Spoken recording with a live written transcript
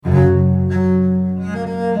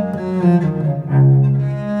Welcome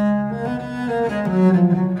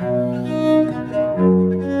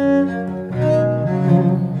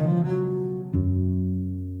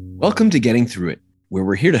to Getting Through It, where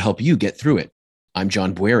we're here to help you get through it. I'm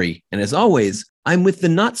John Boeri, and as always, I'm with the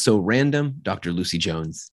not-so-random Dr. Lucy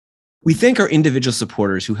Jones. We thank our individual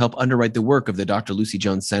supporters who help underwrite the work of the Dr. Lucy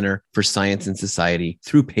Jones Center for Science and Society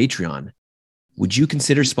through Patreon. Would you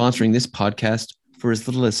consider sponsoring this podcast for as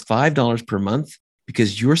little as $5 per month?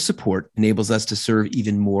 Because your support enables us to serve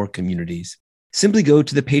even more communities. Simply go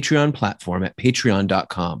to the Patreon platform at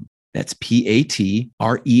patreon.com. That's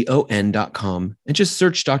patreon.com, and just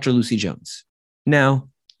search Dr. Lucy Jones. Now,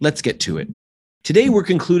 let's get to it. Today, we're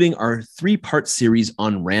concluding our three-part series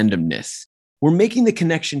on randomness. We're making the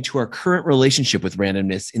connection to our current relationship with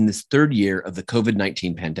randomness in this third year of the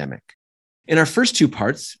COVID-19 pandemic. In our first two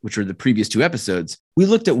parts, which were the previous two episodes, we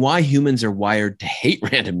looked at why humans are wired to hate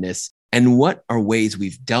randomness and what are ways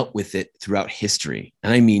we've dealt with it throughout history.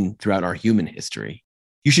 And I mean throughout our human history.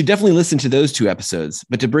 You should definitely listen to those two episodes,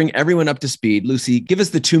 but to bring everyone up to speed, Lucy, give us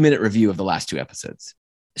the 2-minute review of the last two episodes.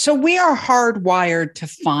 So we are hardwired to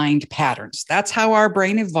find patterns. That's how our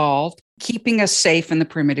brain evolved, keeping us safe in the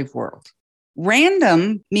primitive world.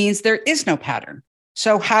 Random means there is no pattern.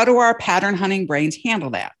 So how do our pattern hunting brains handle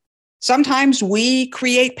that? Sometimes we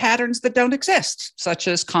create patterns that don't exist, such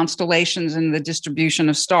as constellations and the distribution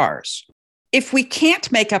of stars. If we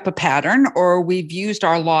can't make up a pattern, or we've used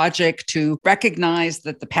our logic to recognize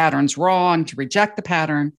that the pattern's wrong, to reject the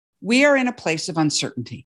pattern, we are in a place of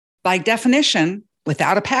uncertainty. By definition,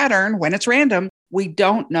 without a pattern, when it's random, we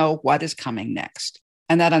don't know what is coming next.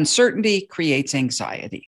 And that uncertainty creates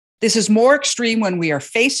anxiety. This is more extreme when we are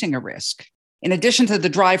facing a risk. In addition to the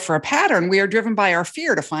drive for a pattern, we are driven by our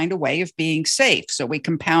fear to find a way of being safe. So we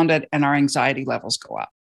compound it and our anxiety levels go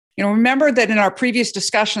up. Remember that in our previous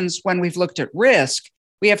discussions, when we've looked at risk,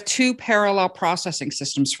 we have two parallel processing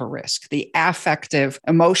systems for risk, the affective,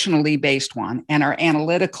 emotionally based one, and our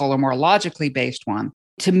analytical or more logically based one.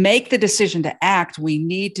 To make the decision to act, we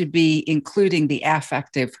need to be including the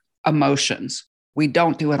affective emotions. We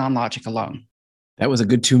don't do it on logic alone. That was a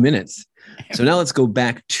good 2 minutes. So now let's go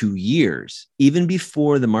back 2 years. Even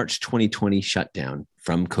before the March 2020 shutdown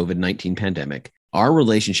from COVID-19 pandemic, our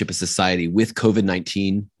relationship as society with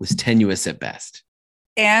COVID-19 was tenuous at best.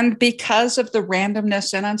 And because of the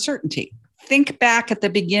randomness and uncertainty. Think back at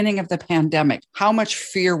the beginning of the pandemic, how much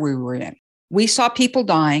fear we were in. We saw people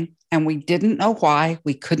dying and we didn't know why.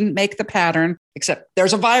 We couldn't make the pattern, except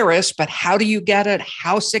there's a virus, but how do you get it?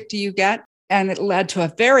 How sick do you get? And it led to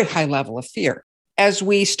a very high level of fear. As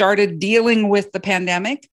we started dealing with the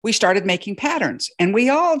pandemic, we started making patterns and we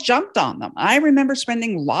all jumped on them. I remember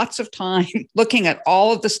spending lots of time looking at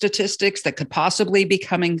all of the statistics that could possibly be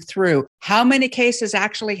coming through. How many cases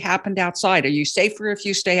actually happened outside? Are you safer if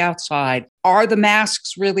you stay outside? Are the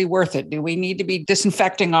masks really worth it? Do we need to be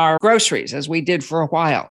disinfecting our groceries as we did for a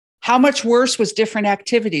while? How much worse was different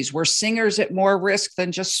activities? Were singers at more risk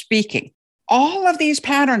than just speaking? All of these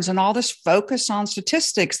patterns and all this focus on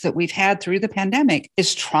statistics that we've had through the pandemic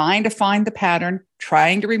is trying to find the pattern,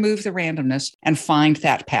 trying to remove the randomness, and find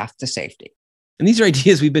that path to safety. And these are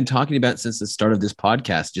ideas we've been talking about since the start of this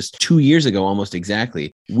podcast, just 2 years ago, almost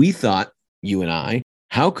exactly. We thought, you and I,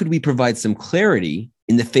 how could we provide some clarity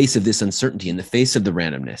in the face of this uncertainty, in the face of the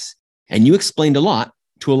randomness? And you explained a lot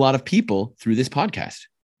to a lot of people through this podcast.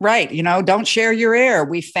 Right. Don't share your air.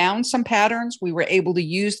 We found some patterns. We were able to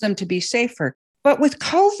use them to be safer. But with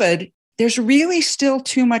COVID, there's really still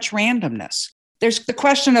too much randomness. There's the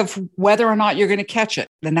question of whether or not you're going to catch it.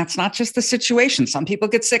 And that's not just the situation. Some people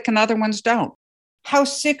get sick and other ones don't. How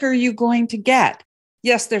sick are you going to get?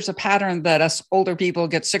 Yes, there's a pattern that us older people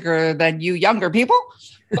get sicker than you younger people,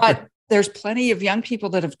 but there's plenty of young people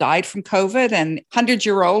that have died from COVID and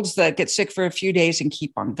 100-year-olds that get sick for a few days and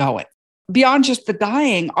keep on going. Beyond just the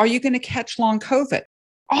dying, are you going to catch long COVID?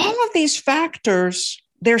 All of these factors,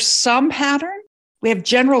 there's some pattern. We have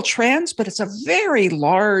general trends, but it's a very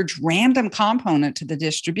large random component to the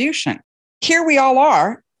distribution. Here we all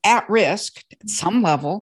are at risk at some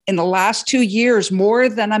level. In the last 2 years, more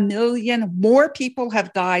than 1 million more people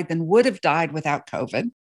have died than would have died without COVID.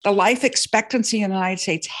 The life expectancy in the United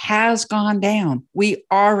States has gone down. We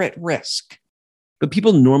are at risk. But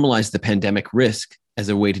people normalize the pandemic risk as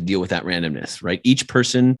a way to deal with that randomness, right? Each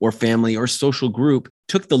person or family or social group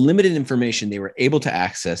took the limited information they were able to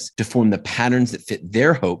access to form the patterns that fit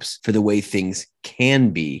their hopes for the way things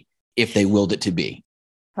can be if they willed it to be.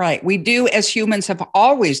 Right. We do, as humans have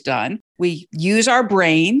always done, we use our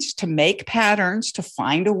brains to make patterns to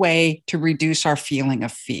find a way to reduce our feeling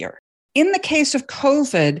of fear. In the case of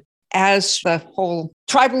COVID, As the whole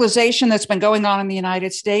tribalization that's been going on in the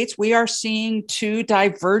United States, we are seeing two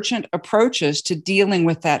divergent approaches to dealing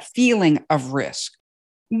with that feeling of risk.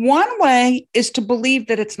 One way is to believe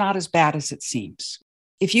that it's not as bad as it seems.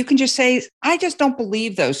 If you can just say, I just don't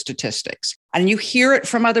believe those statistics, and you hear it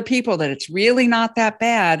from other people that it's really not that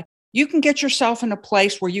bad, you can get yourself in a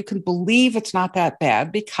place where you can believe it's not that bad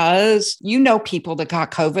because you know people that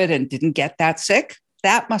got COVID and didn't get that sick.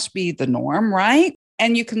 That must be the norm, right?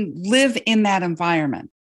 And you can live in that environment.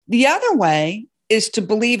 The other way is to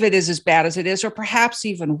believe it is as bad as it is, or perhaps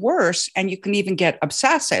even worse, and you can even get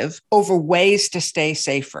obsessive over ways to stay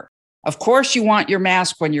safer. Of course, you want your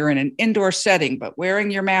mask when you're in an indoor setting, but wearing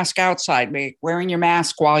your mask outside, wearing your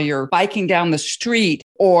mask while you're biking down the street,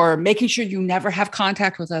 or making sure you never have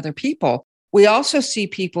contact with other people. We also see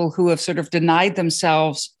people who have sort of denied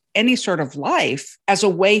themselves any sort of life as a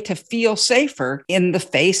way to feel safer in the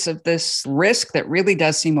face of this risk that really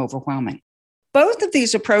does seem overwhelming. Both of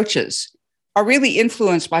these approaches are really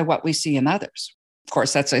influenced by what we see in others. Of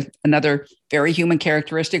course, that's another very human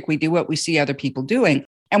characteristic. We do what we see other people doing,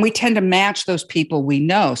 and we tend to match those people we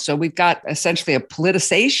know. So we've got essentially a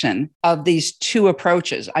politicization of these two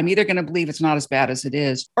approaches. I'm either going to believe it's not as bad as it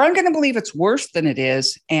is, or I'm going to believe it's worse than it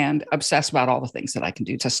is and obsess about all the things that I can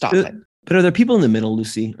do to stop it. But are there people in the middle,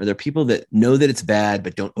 Lucy? Are there people that know that it's bad,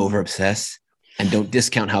 but don't over-obsess and don't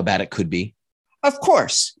discount how bad it could be? Of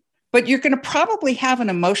course. But you're going to probably have an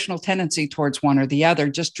emotional tendency towards one or the other,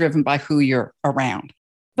 just driven by who you're around.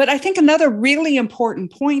 But I think another really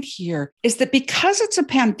important point here is that because it's a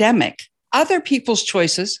pandemic, other people's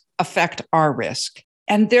choices affect our risk.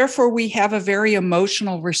 And therefore, we have a very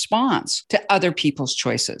emotional response to other people's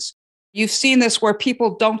choices. You've seen this where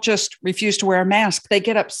people don't just refuse to wear a mask. They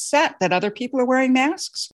get upset that other people are wearing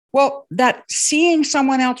masks. Well, that seeing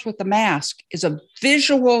someone else with a mask is a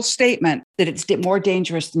visual statement that it's more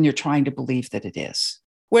dangerous than you're trying to believe that it is.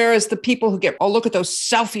 Whereas the people who get, oh, look at those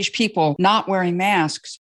selfish people not wearing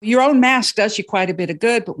masks. Your own mask does you quite a bit of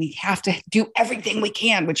good, but we have to do everything we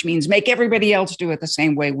can, which means make everybody else do it the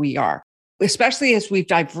same way we are. Especially as we've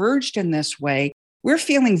diverged in this way, we're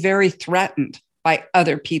feeling very threatened by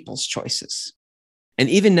other people's choices. And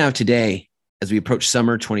even now today, as we approach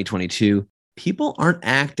summer 2022, people aren't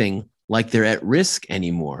acting like they're at risk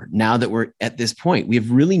anymore. Now that we're at this point, we have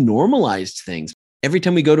really normalized things. Every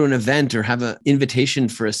time we go to an event or have an invitation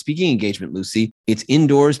for a speaking engagement, Lucy, it's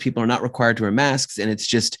indoors. People are not required to wear masks. And it's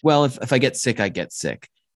just, well, if I get sick, I get sick.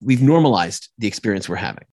 We've normalized the experience we're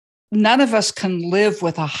having. None of us can live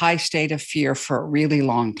with a high state of fear for a really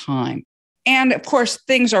long time. And of course,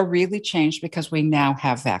 things are really changed because we now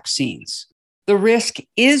have vaccines. The risk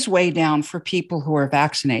is way down for people who are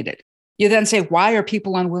vaccinated. You then say, why are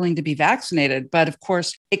people unwilling to be vaccinated? But of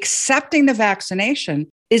course, accepting the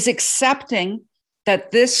vaccination is accepting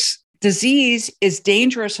that this disease is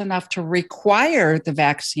dangerous enough to require the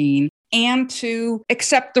vaccine and to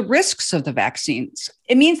accept the risks of the vaccines.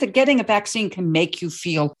 It means that getting a vaccine can make you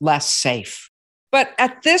feel less safe. But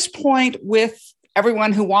at this point, with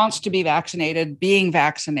everyone who wants to be vaccinated being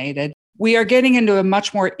vaccinated, we are getting into a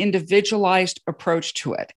much more individualized approach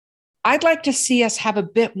to it. I'd like to see us have a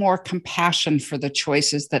bit more compassion for the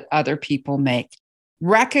choices that other people make,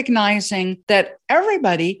 recognizing that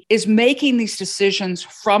everybody is making these decisions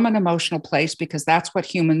from an emotional place because that's what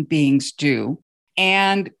human beings do.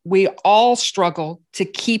 And we all struggle to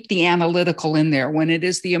keep the analytical in there when it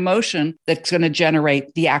is the emotion that's going to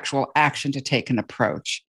generate the actual action to take an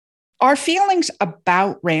approach. Our feelings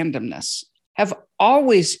about randomness have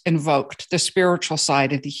always invoked the spiritual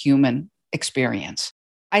side of the human experience.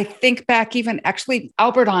 I think back even actually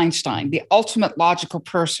Albert Einstein, the ultimate logical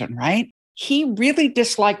person, right? He really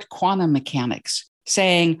disliked quantum mechanics,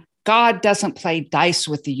 saying God doesn't play dice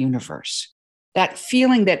with the universe. That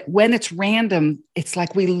feeling that when it's random, it's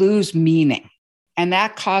like we lose meaning. And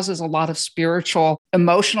that causes a lot of spiritual,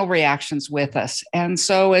 emotional reactions with us. And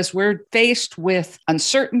so as we're faced with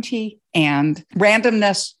uncertainty and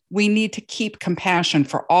randomness, we need to keep compassion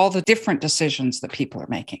for all the different decisions that people are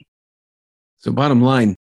making. So bottom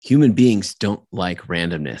line, human beings don't like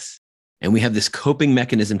randomness. And we have this coping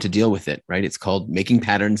mechanism to deal with it, right? It's called making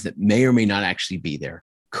patterns that may or may not actually be there.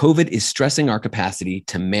 COVID is stressing our capacity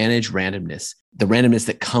to manage randomness, the randomness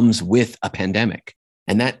that comes with a pandemic.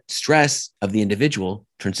 And that stress of the individual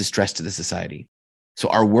turns to stress to the society. So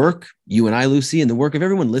our work, you and I, Lucy, and the work of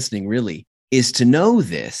everyone listening really, is to know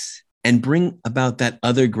this and bring about that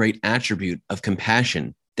other great attribute of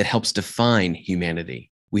compassion that helps define humanity.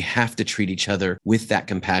 We have to treat each other with that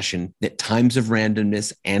compassion that times of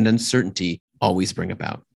randomness and uncertainty always bring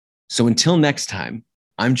about. So until next time,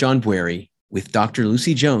 I'm John Bwarie with Dr.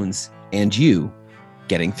 Lucy Jones, and you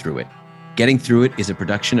Getting Through It. Getting Through It is a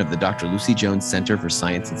production of the Dr. Lucy Jones Center for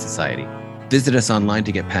Science and Society. Visit us online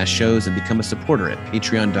to get past shows and become a supporter at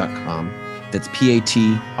patreon.com. That's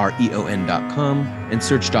patreon.com and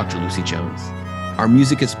search Dr. Lucy Jones. Our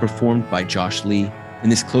music is performed by Josh Lee,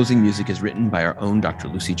 and this closing music is written by our own Dr.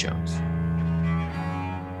 Lucy Jones.